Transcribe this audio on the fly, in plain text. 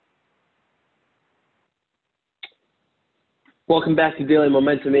Welcome back to Daily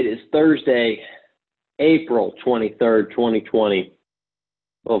Momentum. It is Thursday, April 23rd, 2020.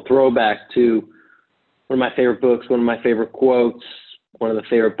 A little throwback to one of my favorite books, one of my favorite quotes, one of the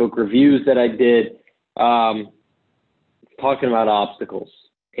favorite book reviews that I did, talking about obstacles.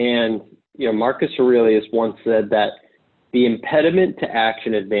 And, Marcus Aurelius once said that the impediment to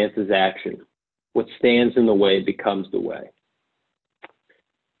action advances action. What stands in the way becomes the way.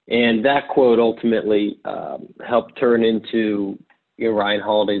 And that quote ultimately helped turn into Ryan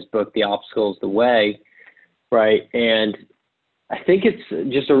Holiday's book, The Obstacle is the Way, right? And I think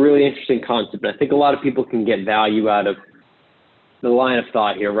it's just a really interesting concept. I think a lot of people can get value out of the line of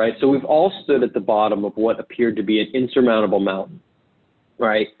thought here, right? So we've all stood at the bottom of what appeared to be an insurmountable mountain,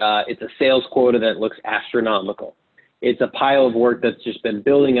 right? It's a sales quota that looks astronomical. It's a pile of work that's just been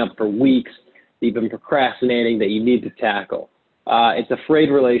building up for weeks, that you've been procrastinating, that you need to tackle. It's a frayed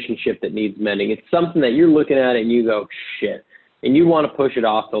relationship that needs mending. It's something that you're looking at and you go, shit, and you want to push it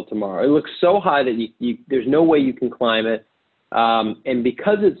off till tomorrow. It looks so high that there's no way you can climb it. And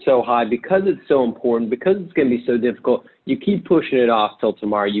because it's so high, because it's so important, because it's going to be so difficult, you keep pushing it off till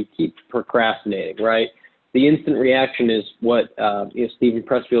tomorrow. You keep procrastinating, right? The instant reaction is what Stephen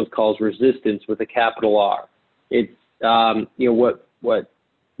Pressfield calls resistance with a capital R. It's what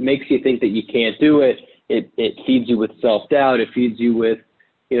makes you think that you can't do it. It feeds you with self-doubt. It feeds you with,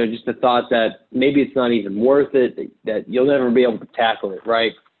 just the thought that maybe it's not even worth it, that you'll never be able to tackle it,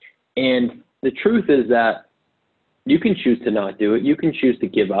 right? And the truth is that you can choose to not do it. You can choose to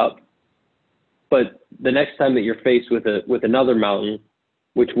give up. But the next time that you're faced with another mountain,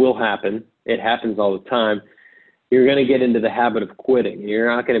 which will happen, it happens all the time, you're going to get into the habit of quitting. And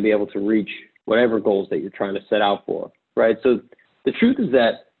you're not going to be able to reach whatever goals that you're trying to set out for, right? So the truth is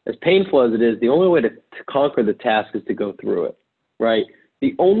that as painful as it is, the only way to conquer the task is to go through it, right?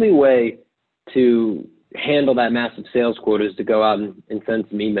 The only way to handle that massive sales quota is to go out and send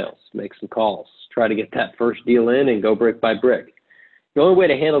some emails, make some calls, try to get that first deal in and go brick by brick. The only way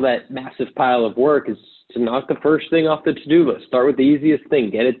to handle that massive pile of work is to knock the first thing off the to-do list. Start with the easiest thing,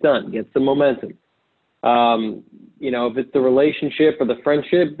 get it done, get some momentum. If it's the relationship or the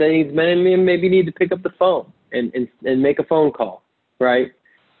friendship, then maybe need to pick up the phone and make a phone call, right?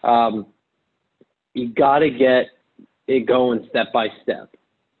 You got to get it going step by step,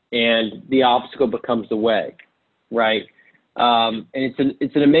 and the obstacle becomes the way, right? And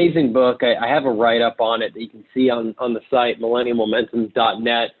it's an amazing book. I have a write-up on it that you can see on the site,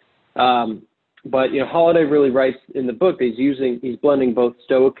 millennialmomentum.net. But Holiday really writes in the book that he's blending both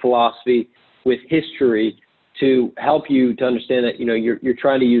Stoic philosophy with history to help you to understand that you're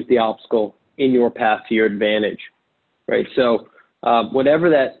trying to use the obstacle in your path to your advantage, right? So whatever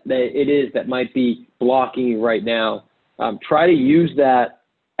that it is that might be blocking you right now, try to use that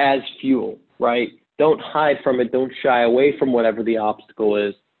as fuel, right? Don't hide from it. Don't shy away from whatever the obstacle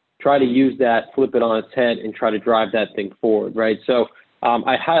is. Try to use that, flip it on its head, and try to drive that thing forward, right? So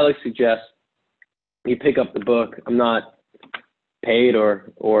I highly suggest you pick up the book. I'm not paid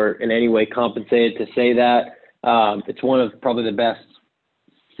or in any way compensated to say that. It's one of probably the best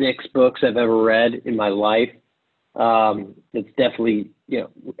 6 books I've ever read in my life. It's definitely,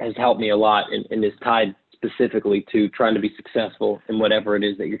 has helped me a lot and is tied specifically to trying to be successful in whatever it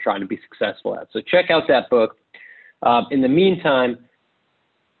is that you're trying to be successful at. So check out that book. In the meantime,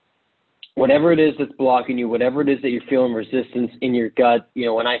 whatever it is that's blocking you, whatever it is that you're feeling resistance in your gut,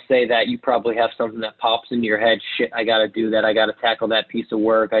 when I say that, you probably have something that pops into your head. Shit, I got to do that. I got to tackle that piece of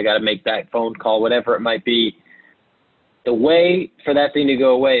work. I got to make that phone call, whatever it might be. The way for that thing to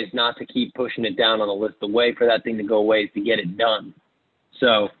go away is not to keep pushing it down on the list. The way for that thing to go away is to get it done.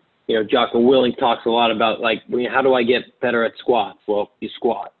 So, Jocko Willink talks a lot about, how do I get better at squats? Well, you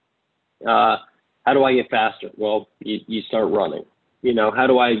squat. How do I get faster? Well, you start running. How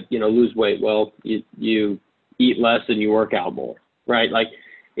do I, lose weight? Well, you eat less and you work out more, right?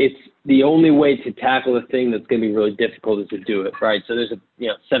 It's the only way to tackle a thing that's going to be really difficult is to do it, right? So there's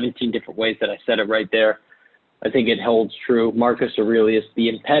 17 different ways that I said it right there. I think it holds true. Marcus Aurelius, the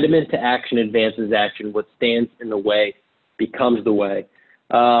impediment to action advances action. What stands in the way becomes the way.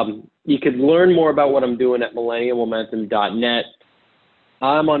 You could learn more about what I'm doing at millennialmomentum.net.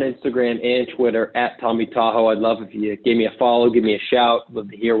 I'm on Instagram and Twitter at Tommy Tahoe. I'd love if you give me a follow, give me a shout. Love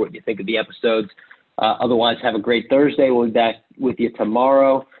to hear what you think of the episodes. Otherwise, have a great Thursday. We'll be back with you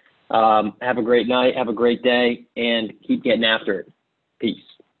tomorrow. Have a great night. Have a great day, and keep getting after it. Peace.